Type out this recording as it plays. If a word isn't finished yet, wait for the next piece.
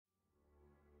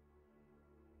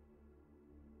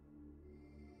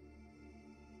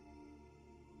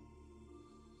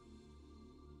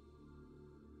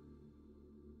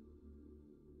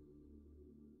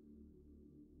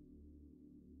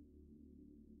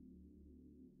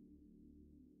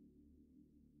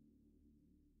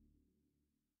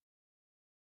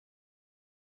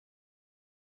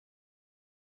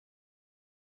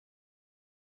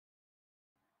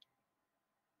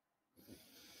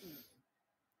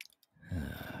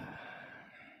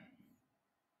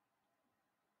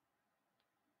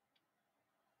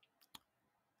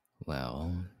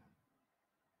Well,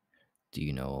 do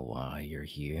you know why you're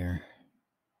here?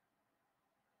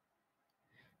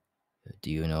 Do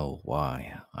you know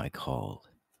why I called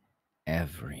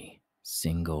every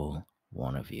single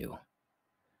one of you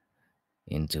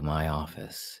into my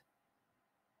office?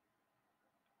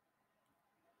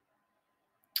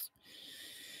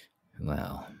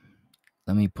 Well,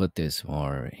 let me put this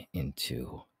more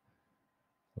into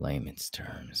layman's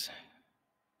terms.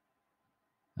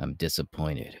 I'm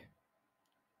disappointed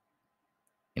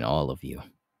in all of you.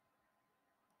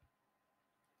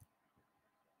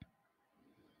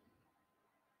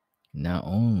 Not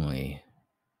only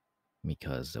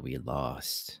because we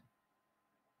lost,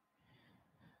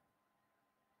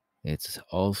 it's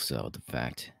also the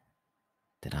fact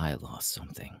that I lost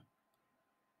something.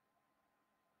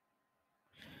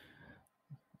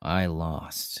 I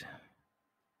lost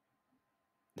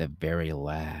the very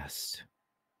last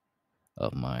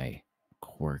of my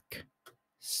quirk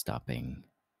stopping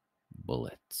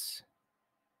bullets.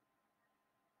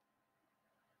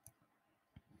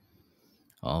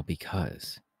 All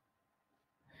because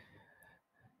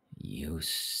you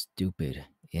stupid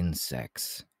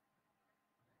insects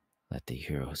let the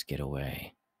heroes get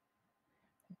away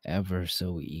ever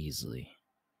so easily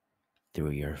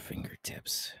through your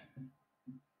fingertips.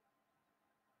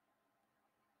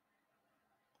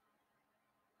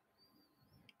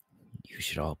 You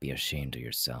should all be ashamed of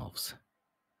yourselves.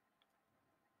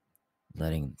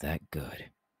 Letting that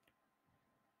good,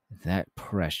 that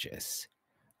precious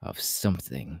of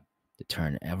something to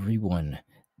turn everyone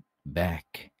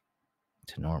back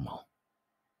to normal.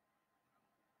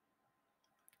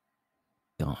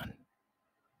 Gone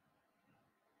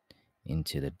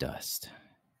into the dust.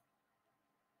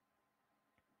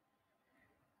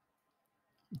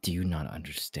 Do you not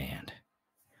understand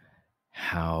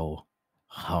how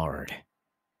hard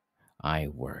I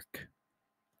work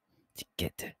to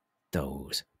get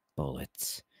those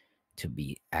bullets to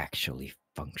be actually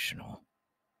functional?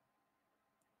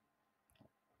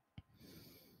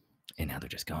 And now they're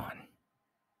just gone.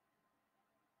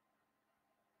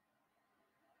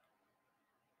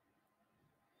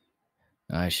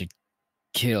 I should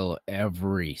kill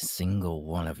every single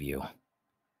one of you.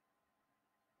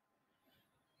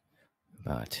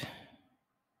 But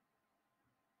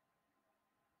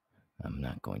I'm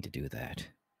not going to do that.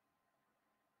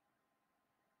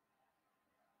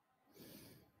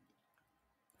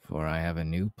 For I have a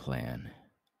new plan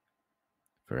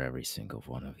for every single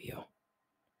one of you.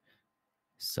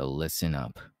 So listen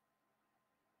up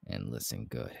and listen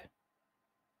good.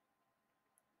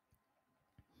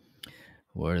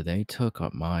 Where they took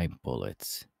up my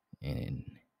bullets in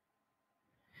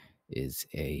is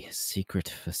a secret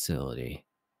facility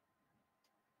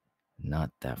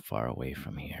not that far away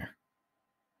from here.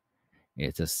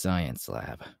 It's a science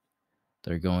lab.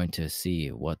 They're going to see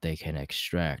what they can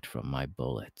extract from my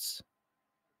bullets.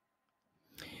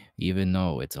 Even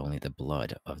though it's only the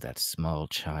blood of that small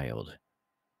child,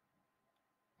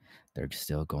 they're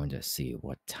still going to see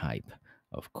what type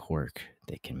of quirk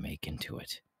they can make into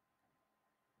it.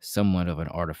 Somewhat of an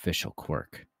artificial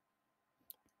quirk,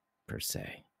 per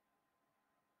se.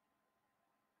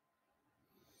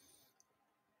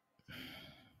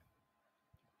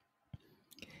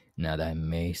 Now, that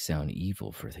may sound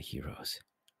evil for the heroes,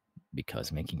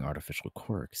 because making artificial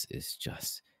quirks is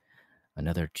just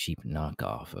another cheap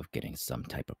knockoff of getting some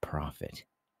type of profit.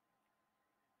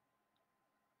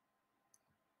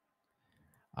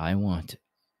 I want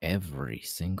every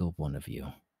single one of you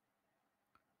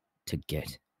to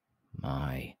get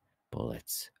my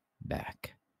bullets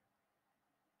back.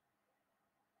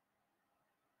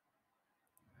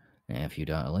 And if you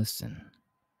don't listen,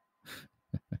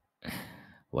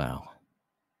 well,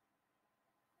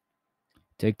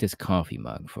 take this coffee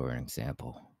mug for an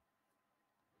example.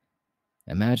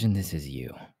 Imagine this is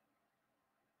you.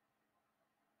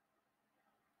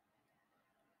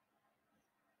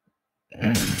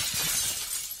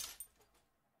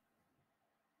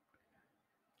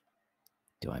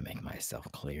 Do I make myself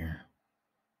clear?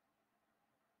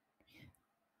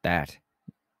 That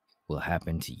will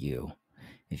happen to you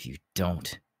if you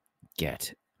don't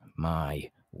get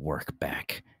my work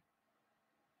back.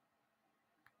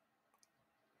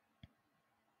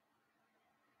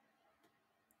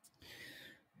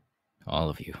 All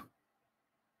of you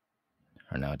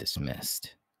are now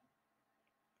dismissed.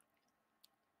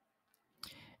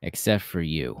 Except for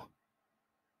you.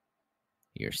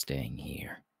 You're staying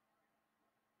here.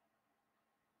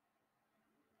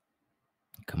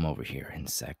 Come over here,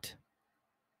 insect.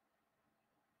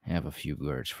 I have a few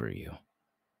words for you.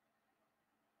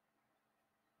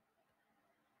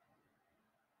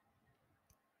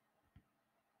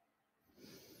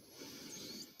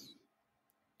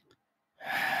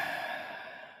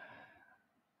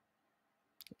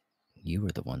 You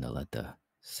were the one that let the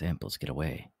samples get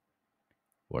away,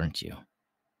 weren't you?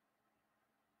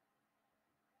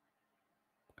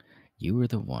 You were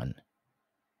the one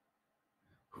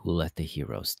who let the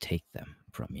heroes take them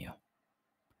from you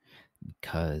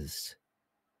because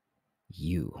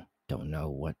you don't know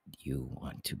what you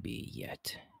want to be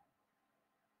yet.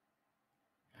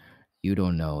 You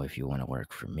don't know if you want to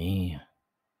work for me.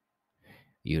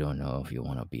 You don't know if you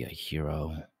want to be a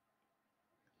hero.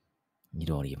 You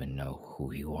don't even know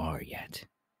who you are yet.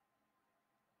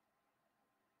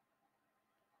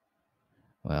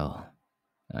 Well,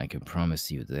 I can promise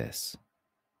you this.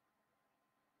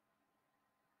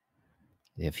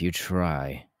 If you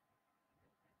try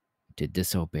to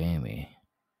disobey me,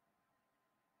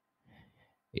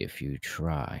 if you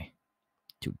try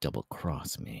to double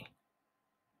cross me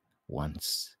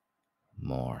once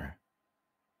more,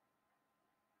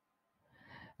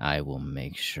 I will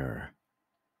make sure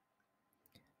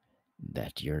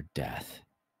that your death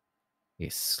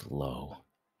is slow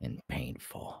and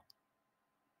painful.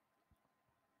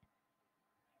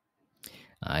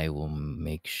 I will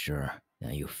make sure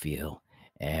that you feel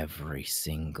every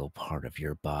single part of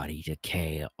your body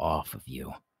decay off of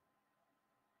you,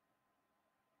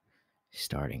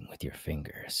 starting with your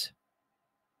fingers,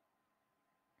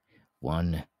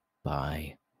 one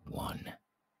by one.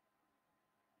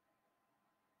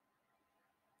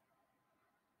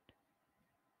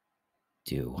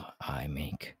 Do I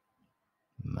make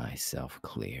myself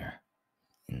clear,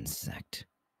 insect?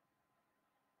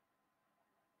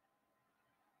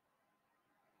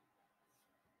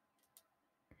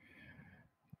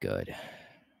 Good.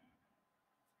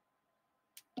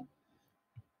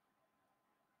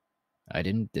 I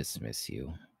didn't dismiss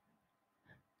you.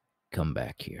 Come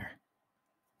back here.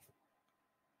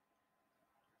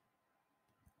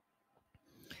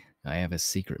 I have a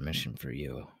secret mission for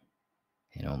you,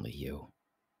 and only you.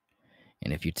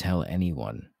 And if you tell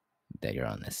anyone that you're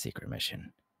on this secret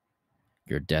mission,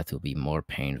 your death will be more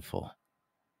painful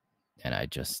than I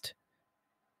just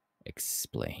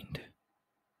explained.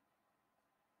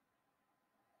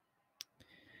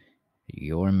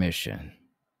 Your mission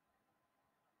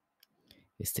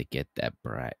is to get that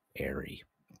brat Airy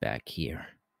back here.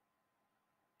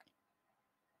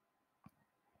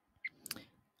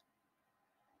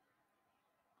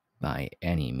 By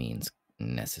any means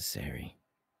necessary.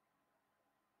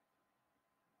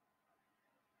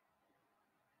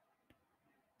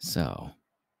 So,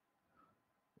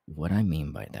 what I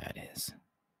mean by that is,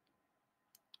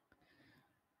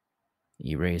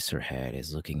 Eraserhead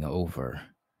is looking over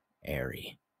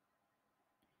Airy.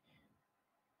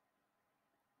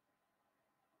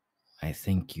 I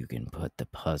think you can put the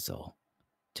puzzle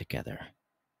together.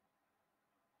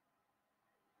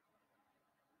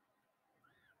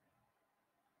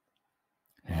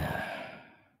 Of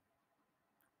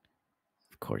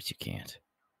course you can't.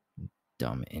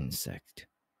 Dumb insect.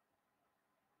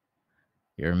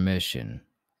 Your mission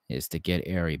is to get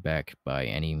Airy back by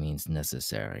any means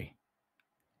necessary.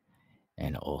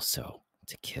 And also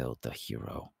to kill the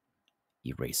hero,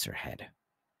 Eraserhead.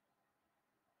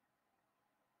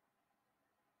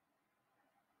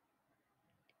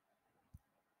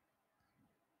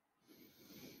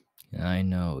 I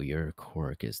know your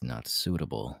quirk is not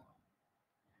suitable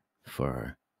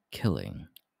for killing,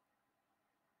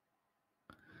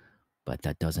 but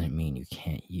that doesn't mean you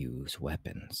can't use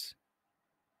weapons.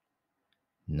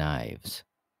 Knives,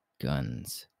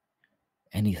 guns,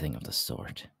 anything of the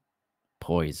sort.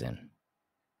 Poison.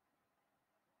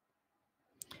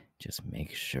 Just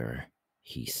make sure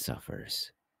he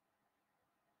suffers.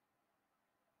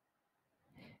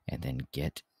 And then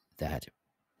get that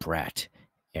brat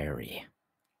Airy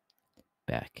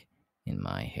back in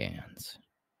my hands.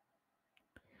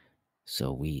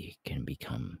 So we can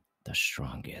become the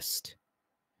strongest.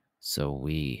 So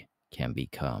we can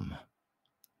become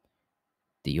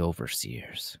the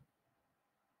overseers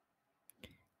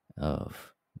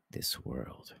of this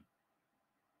world.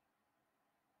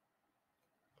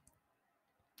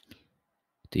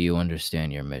 Do you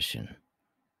understand your mission?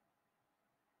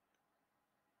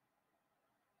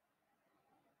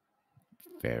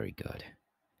 Very good.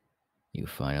 You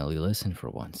finally listened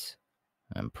for once.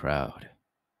 I'm proud,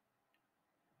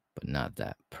 but not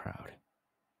that proud.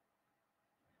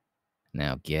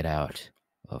 Now get out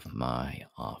of my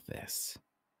office.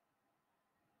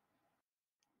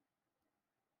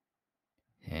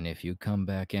 And if you come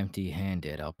back empty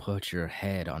handed, I'll put your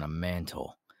head on a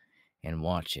mantle and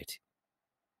watch it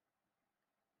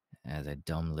as a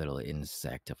dumb little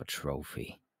insect of a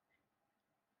trophy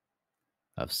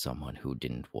of someone who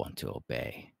didn't want to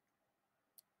obey.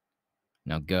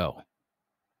 Now go.